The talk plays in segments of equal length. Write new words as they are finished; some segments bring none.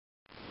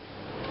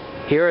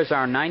Here is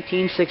our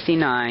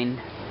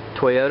 1969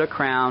 Toyota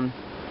Crown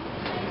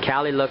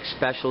CalLook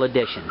Special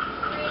Edition.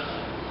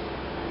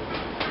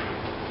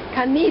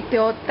 คันนี้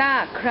Toyota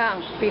Crown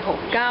ปี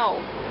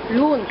 69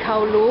 รุ่น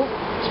CalLook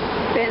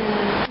เป็น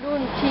รุ่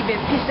นที่เป็น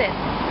พิเศษ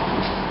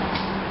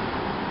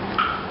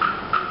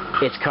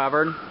It's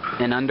covered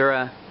and under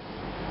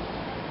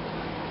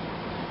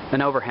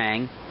an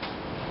overhang.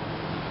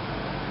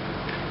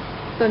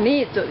 ตัวนี้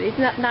จุดที่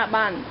หน้า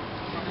บ้าน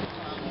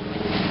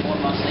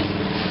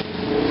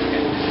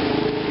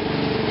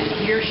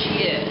Here she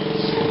is.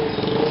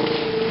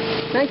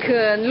 นั่นคื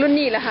อรุ่น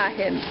นี้แหละค่ะเ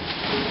ห็น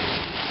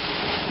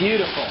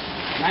Beautiful.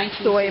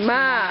 สวยม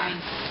าก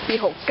ปี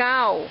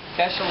 69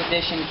 Special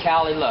Edition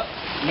CalLook.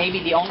 Maybe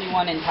the only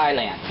one in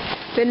Thailand.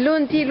 เป็น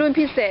รุ่น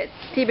พิเศษ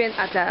ที่เป็น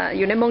อาจจะอ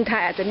ยู่ในเมืองไท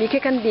ยอาจจะมีแค่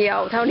คันเดียว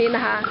เท่านี้น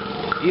ะคะ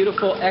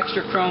Beautiful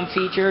extra chrome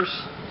features.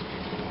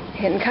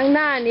 เห็นข้างห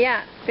น้าเนี้ย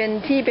เป็น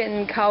ที่เป็น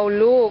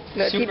CalLookห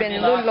รือที่เป็น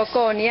รุ่นโลโ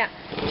ก้เนี้ย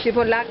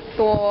Superdeluxe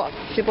ตัว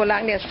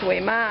Superdeluxeเนี่ยสวย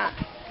มาก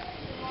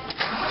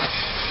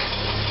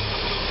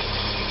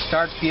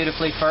Starts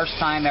beautifully first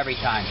time every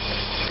time.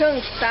 เครื่อง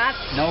สตาร์ท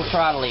No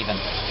throttle even.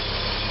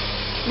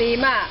 ดี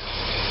มาก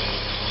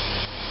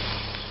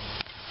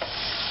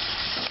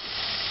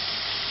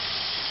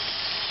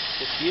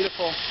It's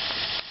beautiful.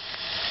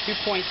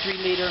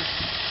 2.3 liter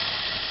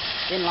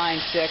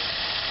inline six.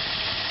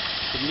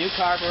 The new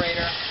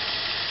carburetor.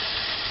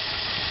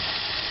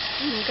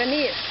 ก็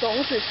นี่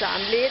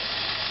2.3 ลิตร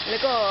แล้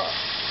วก็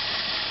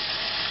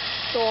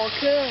ตัวเค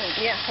รื่อง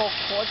เนี่ย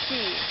6 หัว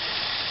ฉีด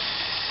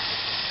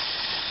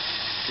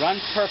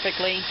Runs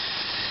perfectly.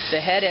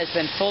 The head has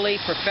been fully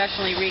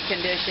professionally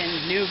reconditioned.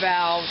 New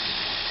valves.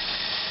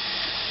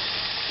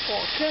 หั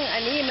วเครื่องอั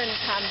นนี้มัน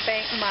ทำแปล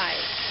งใหม่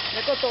แ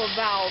ล้วก็ตัว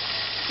วาล์ว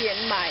เปลี่ยน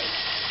ใหม่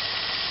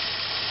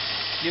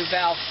New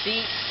valve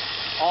seat.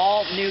 All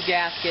new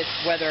gaskets,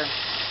 whether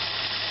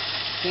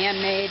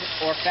handmade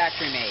or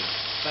factory made,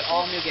 but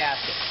all new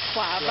gaskets. ฝ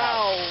าเบา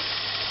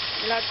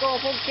แล้วก็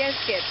พวกแกส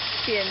เก็ต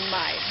เปลี่ยนให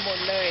ม่หมด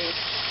เลย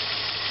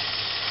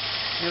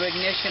New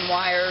ignition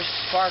wires,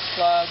 spark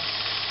plug,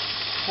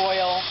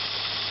 coil,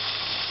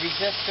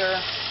 resistor,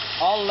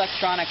 all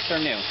electronics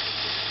are new.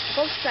 พ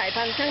วกสาย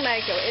พันธุ์ข้างใน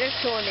เกี่ยวกับอิเล็ก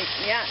ทรอนิกส์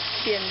เนี่ย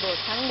เปลี่ยนหมด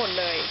ทั้งหมด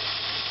เลย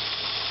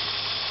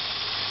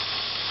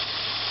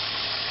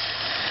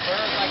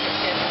Purrs like a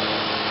kitten.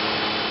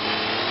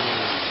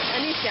 อั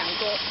นนี้เสียง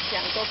ตัว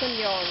เครื่อง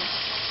ยนต์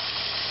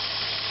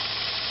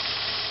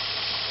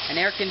An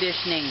air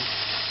conditioning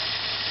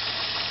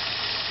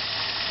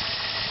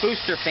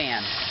booster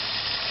fan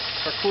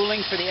for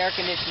cooling for the air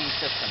conditioning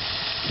system.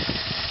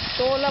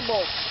 ตัวระบ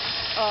บ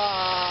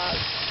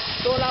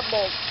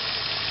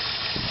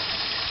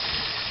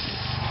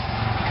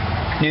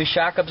New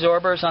shock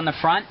absorbers on the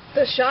front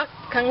ตัวช็อค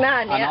ข้างหน้า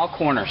on เนี่ย all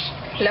corners.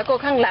 แล้วก็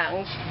ข้างหลัง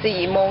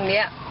4 โมงเ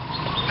นี้ย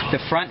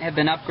The front have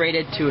been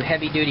upgraded to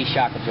heavy-duty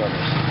shock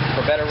absorbers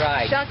for better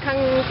ride. ช็อค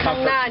ข้าง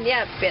หน้าเนี่ย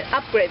เป็นอั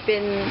ปเกรดเป็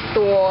น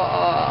ตัว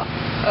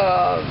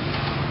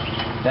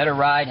Better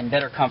ride and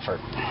better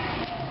comfort.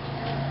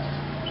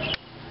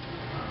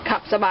 ขั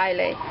บสบาย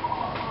เลย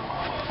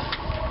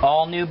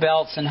All new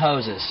belts and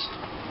hoses.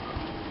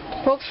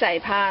 พวกสาย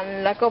พาน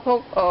แล้วก็พว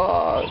ก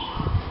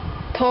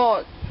ท่อ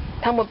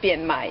ทั้งหมดเปลี่ยน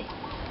ใหม่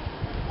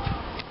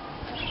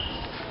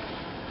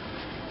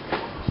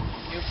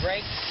New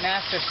brake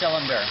master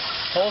cylinder.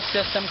 Whole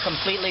system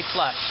completely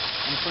flush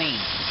and clean.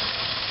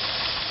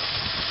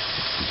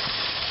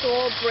 ตัว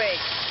เบรก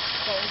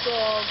ของตั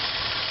ว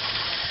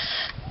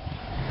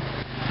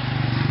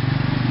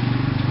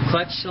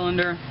Clutch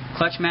cylinder,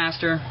 clutch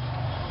master,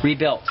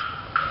 rebuilt.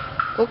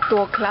 พวกตั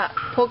ว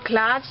พวกค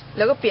ลัตช์แ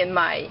ล้วก็เปลี่ยนใ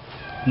หม่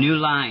New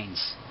lines.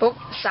 พวก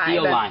สาย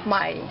แบบให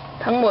ม่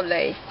ทั้งหมดเล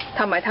ยท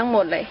ำใหม่ทั้งหม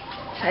ดเลย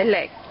สายเห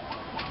ล็ก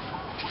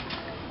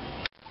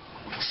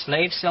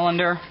Slave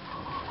cylinder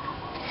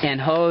and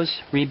hose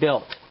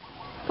rebuilt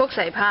พวกส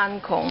ายพาน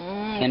ของ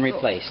and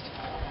replaced.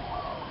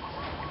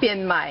 เปลี่ยน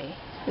ใหม่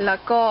แล้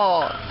วก็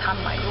ท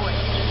ำใหม่ด้วย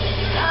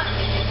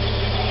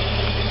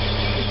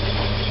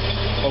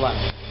Hold on.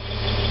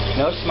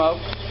 No smoke.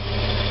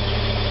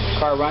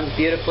 Car runs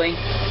beautifully.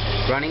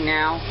 Running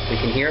now. We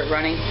can hear it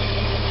running.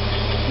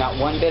 Not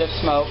one bit of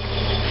smoke.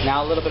 Now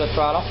a little bit of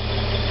throttle.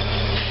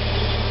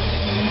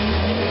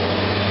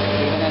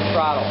 Even in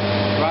throttle.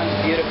 Runs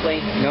beautifully.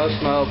 No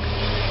smoke.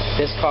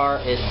 This car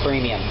is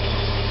premium.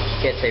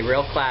 It's a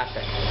real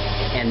classic.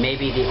 And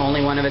maybe the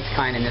only one of its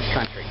kind in this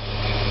country.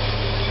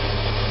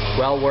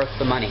 Well worth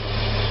the money.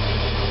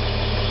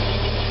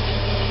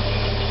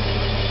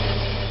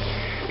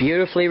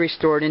 Beautifully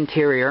restored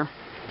interior.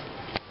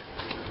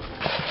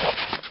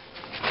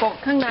 ปก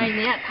ข้างใน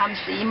เนี้ยท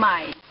ำสีใหม่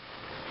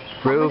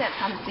Roof.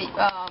 ทำสี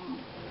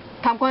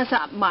ทำความสะ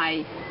อาดให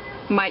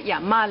ม่อย่า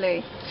งมากเลย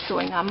ส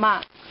วยงามมาก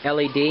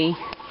LED.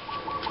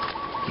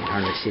 You can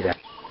hardly see that.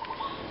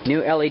 New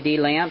LED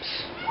lamps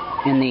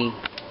in the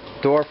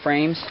door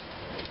frames.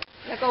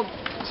 แล้วก็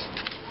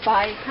ไฟ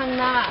ข้าง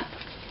หน้า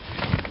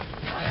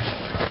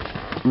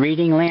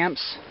Reading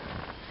lamps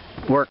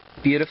work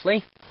beautifully.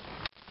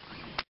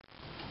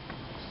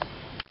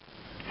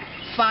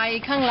 ไฟ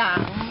ข้างหลั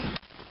ง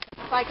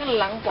ไฟข้าง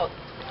หลังปลด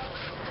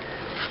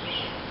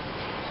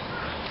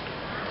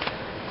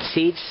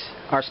Seats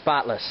are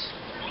spotless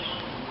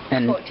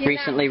and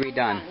recently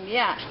redone. เ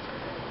นี่ย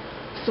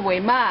สวย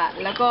มาก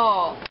แล้วก็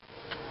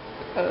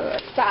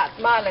สะอาด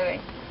มากเลย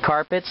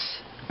Carpets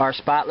are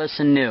spotless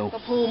and new. ตั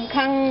วภู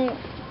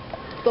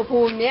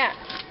มิเนี่ย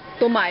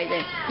ตัวใหม่เล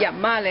ยหยาบ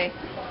มากเลย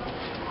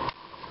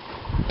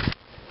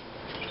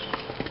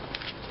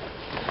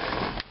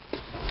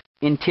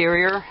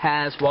Interior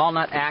has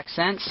walnut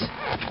accents.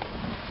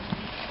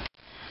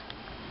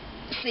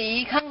 สี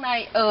ข้างใน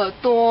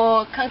ตัว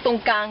ข้างตรง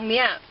กลางเ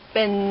นี่ยเ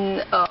ป็น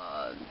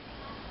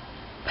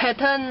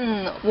pattern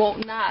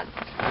walnut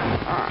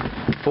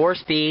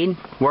 4-speed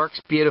works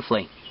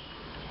beautifully.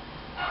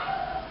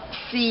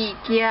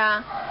 4 เกียร์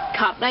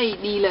ขับได้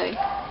ดีเลย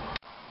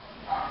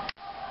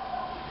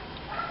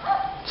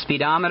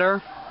Speedometer,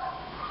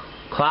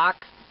 clock,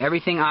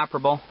 everything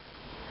operable.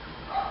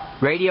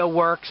 Radio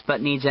works but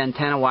needs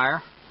antenna wire,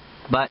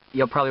 but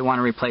you'll probably want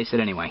to replace it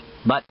anyway.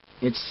 But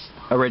it's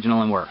original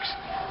and works.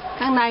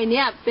 ข้างในเ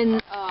นี่ยเป็น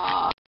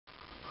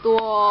ตัว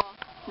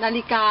นา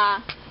ฬิกา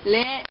แล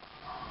ะ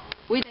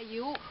วิท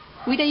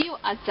ยุ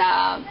อาจ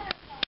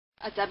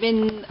จะเป็น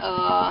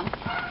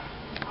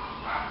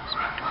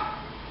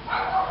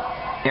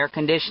Air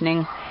conditioning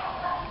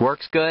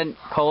works good,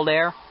 cold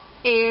air.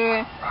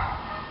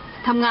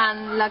 ทำงาน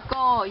แล้ว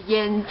ก็เ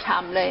ย็นฉ่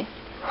ำเลย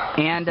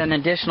And an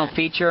additional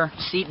feature,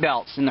 seat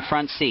belts in the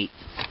front seat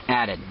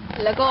added.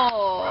 แล้วก็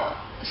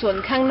ส่วน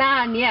ข้างหน้า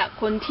เนี่ย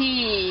คน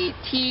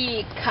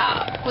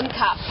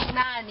ขับข้างห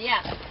น้าเนี่ย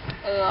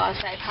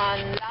สายพาน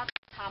รับ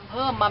ทำเ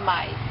พิ่มมาให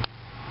ม่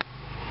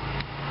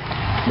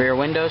Rear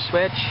window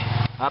switch,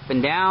 up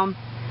and down.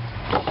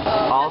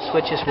 All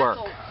switches work.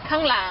 ข้า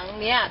งหลัง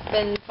เนี่ยเ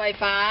ป็นไฟ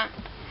ฟ้า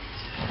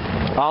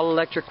All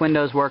electric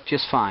windows work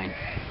just fine.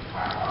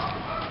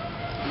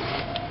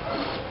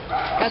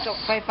 กระจก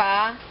ไฟฟ้า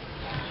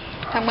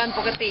ทำงานป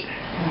กติ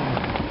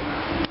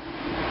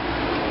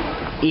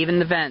Even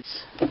the vents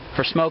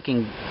for smoking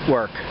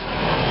work.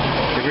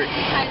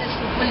 ใช้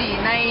สูบบุหรี่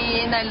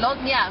ในรถ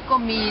เนี่ยก็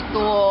มี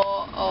ตัว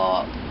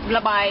ร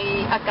ะบาย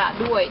อากาศ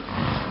ด้วย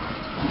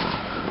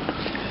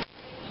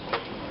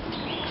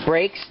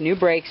Brakes, new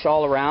brakes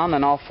all around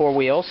on all 4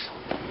 wheels.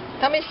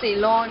 ถ้าไม่สี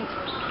โลน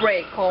เบร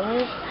กของ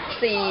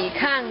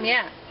4ข้างเนี่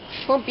ย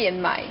เพิ่งเปลี่ยน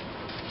ใหม่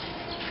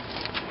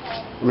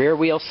Rear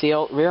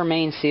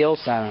main seals.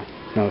 I don't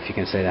know if you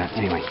can say that.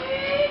 Anyway.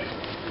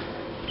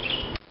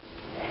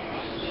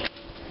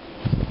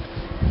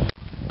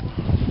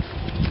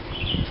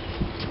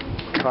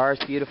 Car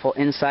is beautiful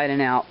inside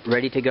and out,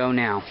 ready to go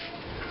now.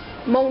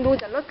 มองดู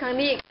จากรถคัน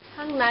นี้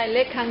ข้างในแล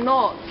ะข้างน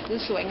อกคือ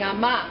สวยงาม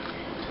มาก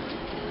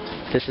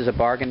This is a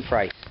bargain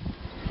price.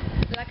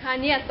 ราคา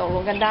เนี่ยตกล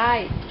งกันได้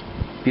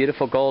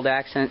Beautiful gold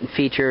accent and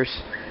features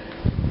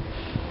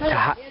ข้างห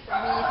ลังเนี่ยจะ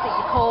มีสี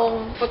ธง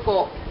ประก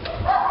บ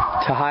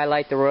to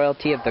highlight the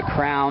royalty of the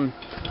Crown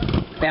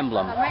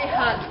emblem. ทำให้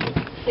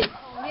สีธ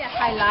งเนี่ยไ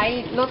ฮไล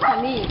ท์รถคัน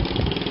นี้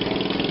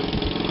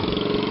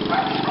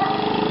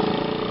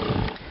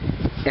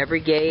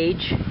Every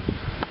gauge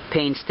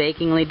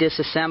painstakingly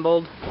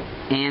disassembled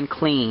and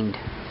cleaned.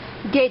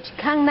 เกจ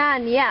ข้างหน้า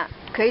เนี่ย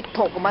เคยถ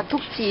กออกมาทุ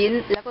กชิ้น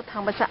แล้วก็ท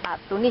ำความสะอาด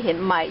ตัวนี้เห็น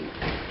ใหม่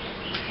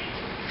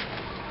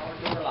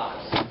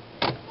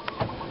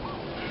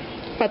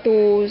ประตู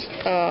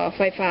ไ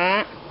ฟฟ้า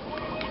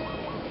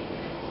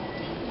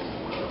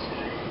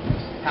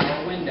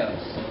Power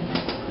windows.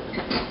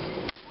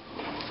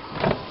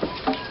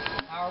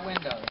 Power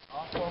windows.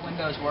 All 4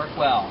 windows work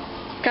well.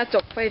 กระจ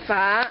กไฟ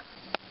ฟ้า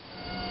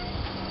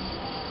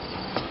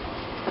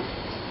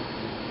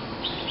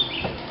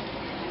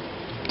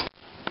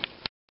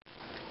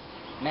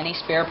Many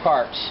spare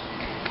parts.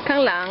 ข้า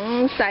งหลัง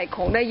ใส่ข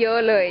องได้เยอะ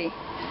เลย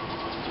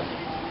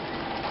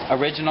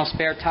Original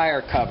spare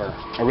tire cover.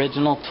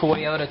 Original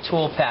Toyota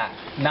tool pack.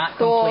 Not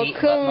ตัว complete, เ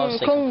ครื่อง but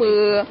mostly มื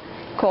อ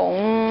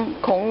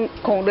complete.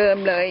 ของเดิม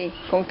เลย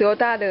ของ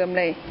Toyota เดิม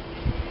เลย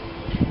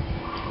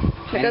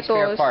แล้ว Many ก็ตัว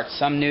spare parts.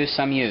 Some new,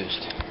 some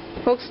used.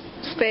 พวก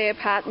สเปร์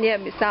พาร์ทเนี่ย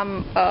มีซ้ำ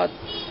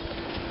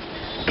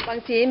บาง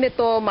ชิ้นเป็น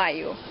ตัวใหม่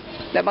อยู่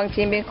แต่บาง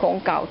ชิ้นเป็นของ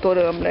เก่าตัว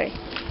เดิมเลย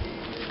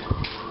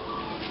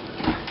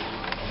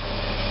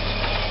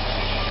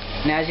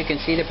And as you can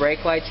see, the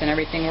brake lights and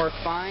everything work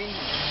fine.